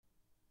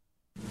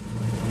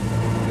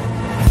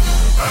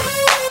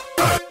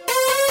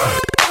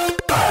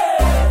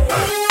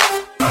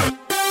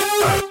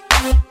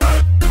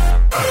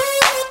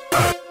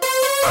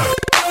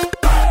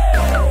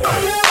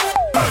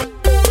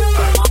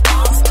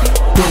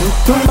Boom,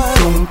 boom,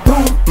 boom,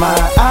 boom. My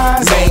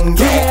eyes on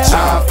you,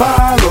 I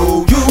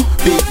follow you.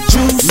 Big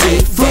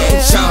juicy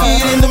fruit. She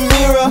get in the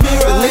mirror.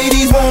 The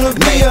ladies wanna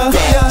be a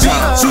big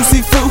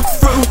juicy fruit.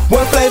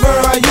 What flavor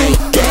are you?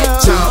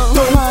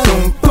 Boom,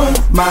 boom, boom.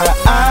 My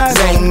eyes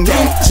on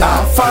you,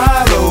 I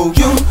follow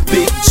you.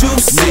 Big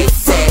juicy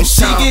fruit.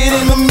 She get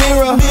in the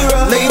mirror.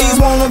 Ladies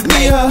wanna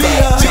be a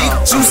big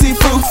juicy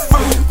fruit.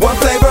 What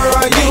flavor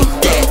are you?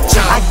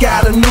 I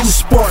got a new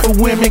sport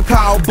for women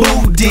called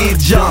booty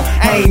jump.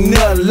 Ain't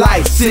nothing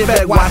like sit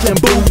back watching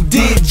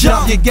booty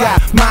jump. You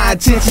got my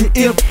attention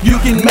if you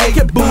can make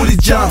it booty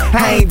jump.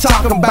 I ain't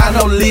talking about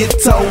no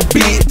little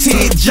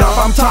bitty jump.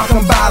 I'm talking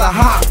about a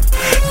hop.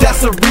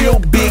 That's a real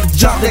big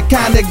jump that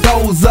kinda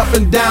goes up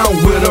and down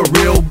with a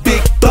real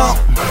big thump.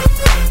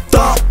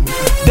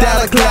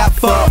 That'll clap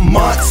for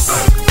months.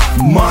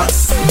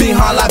 Being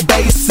hard like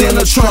bass in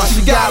the trunk.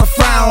 She got a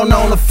frown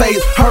on her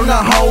face, hurt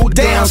her whole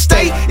damn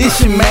state. Is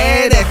she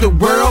mad at the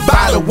world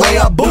by the way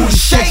her booty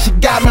shake? She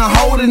got me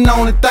holding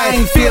on the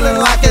thing, feeling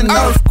like an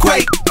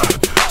earthquake.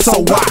 So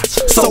watch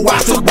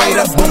the way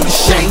the booty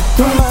shake.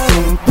 Boom,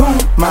 boom, boom.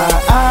 My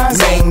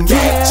eyes on you,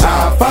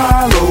 I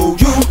follow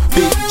you.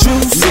 Big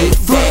juicy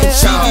fruit.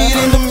 She get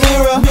in the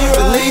mirror.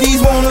 The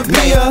ladies wanna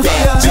be a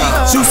big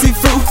juicy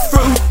fruit.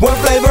 What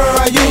flavor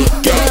are you?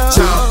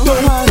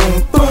 Boom,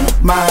 boom, boom.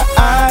 My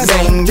eyes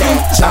on you,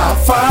 I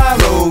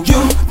follow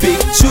you. Big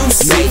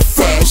juicy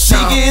fruit. She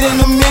get in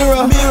the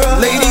mirror.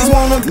 Ladies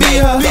wanna be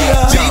a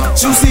big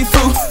juicy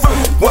fruit.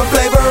 What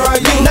flavor are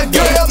you? Now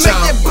girl, make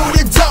that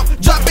booty jump,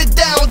 drop it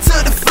down to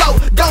the floor,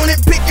 go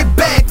and pick it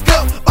back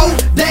up. Oh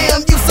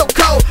damn, you so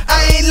cold.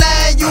 I ain't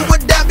lying, you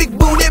with that big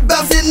booty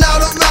bouncing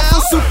all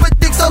around. So super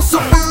thick, so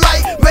super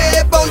right,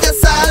 red on your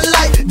side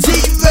like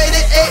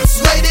G-rated,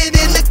 X-rated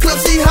in the club.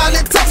 She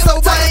hollering tight, so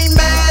I ain't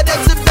mad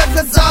at you back,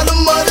 cause all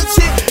them other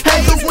chicks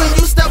hate you when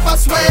you step. I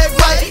swag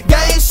right,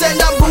 gang shit,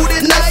 I'm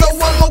booty nice. So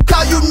I'm gon'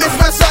 call you Miss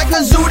Right Side,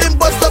 cause you done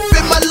bust up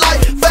in my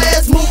life.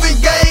 Fast moving,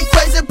 gang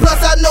crazy,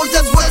 plus I know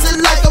just what you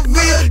like. A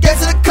real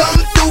gangster to come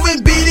through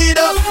and beat it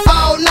up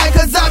all night,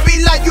 cause I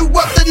be like you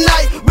up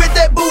tonight with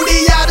that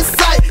booty out of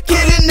sight,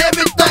 killing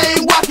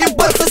everything, walking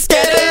bust a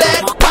scared of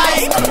that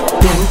pipe.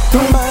 Boom,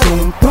 boom,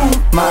 boom, boom.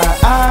 My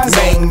eyes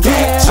on you,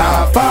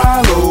 I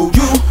follow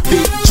you.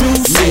 Big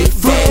juicy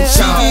fruit.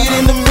 She get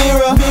in the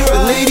mirror. The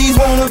ladies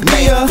wanna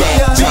be a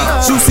big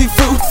juicy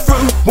fruit.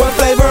 What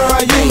flavor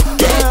are you?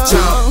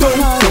 Boom,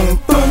 boom,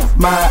 boom.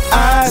 My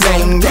eyes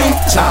on you,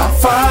 I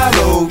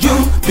follow you.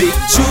 Big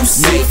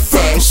juicy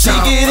fruit. She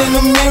get in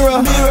the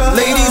mirror.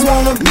 Ladies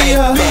wanna be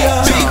a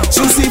big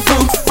juicy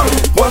fruit.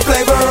 What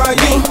flavor are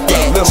you?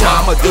 Little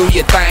mama, do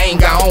your thing,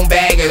 gon'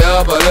 bag it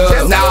up a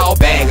little. No,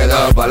 bag it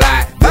up a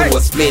lot. Do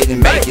a split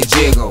and make it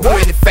jiggle.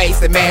 Pretty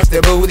face and match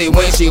the booty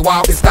when she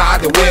walk and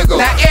start to wiggle.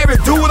 Now every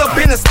dude up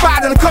in the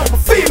spot and a couple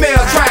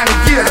females trying to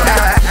get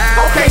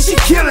her. Okay, she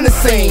killing the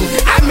scene.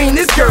 I mean,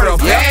 this girl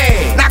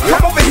bad. Now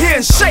come over here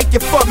and shake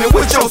it for me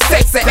with your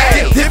sexy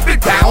ass. Dip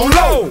it down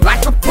low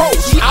like a pro.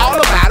 She all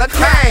about a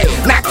cash.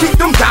 Now keep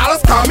them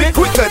dollars coming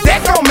quicker.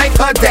 That gon' make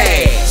her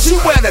dash. She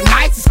wear the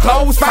nicest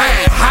clothes,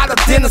 fine, hotter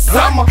than the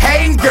summer.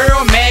 Hating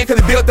girl, man, cause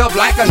it built up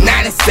like a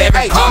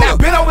 97. Now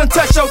bend over and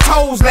touch your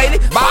toes, lady.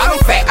 Bottom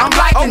fat, I'm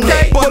liking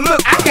that. But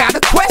look, I got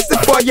a question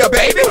for you,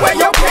 baby. Where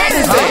your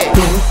panties at?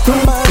 Boom,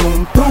 boom,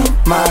 boom, boom.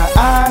 My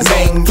eyes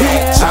on you,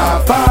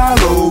 I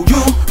follow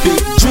you.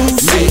 Big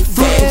juicy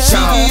fruit. She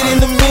get in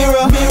the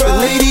mirror. The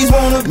ladies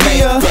wanna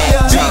be a big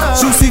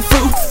juicy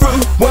fruit.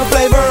 What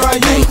flavor are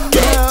you?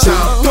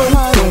 Boom,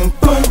 boom,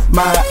 boom.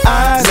 My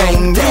eyes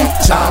on you,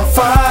 I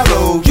follow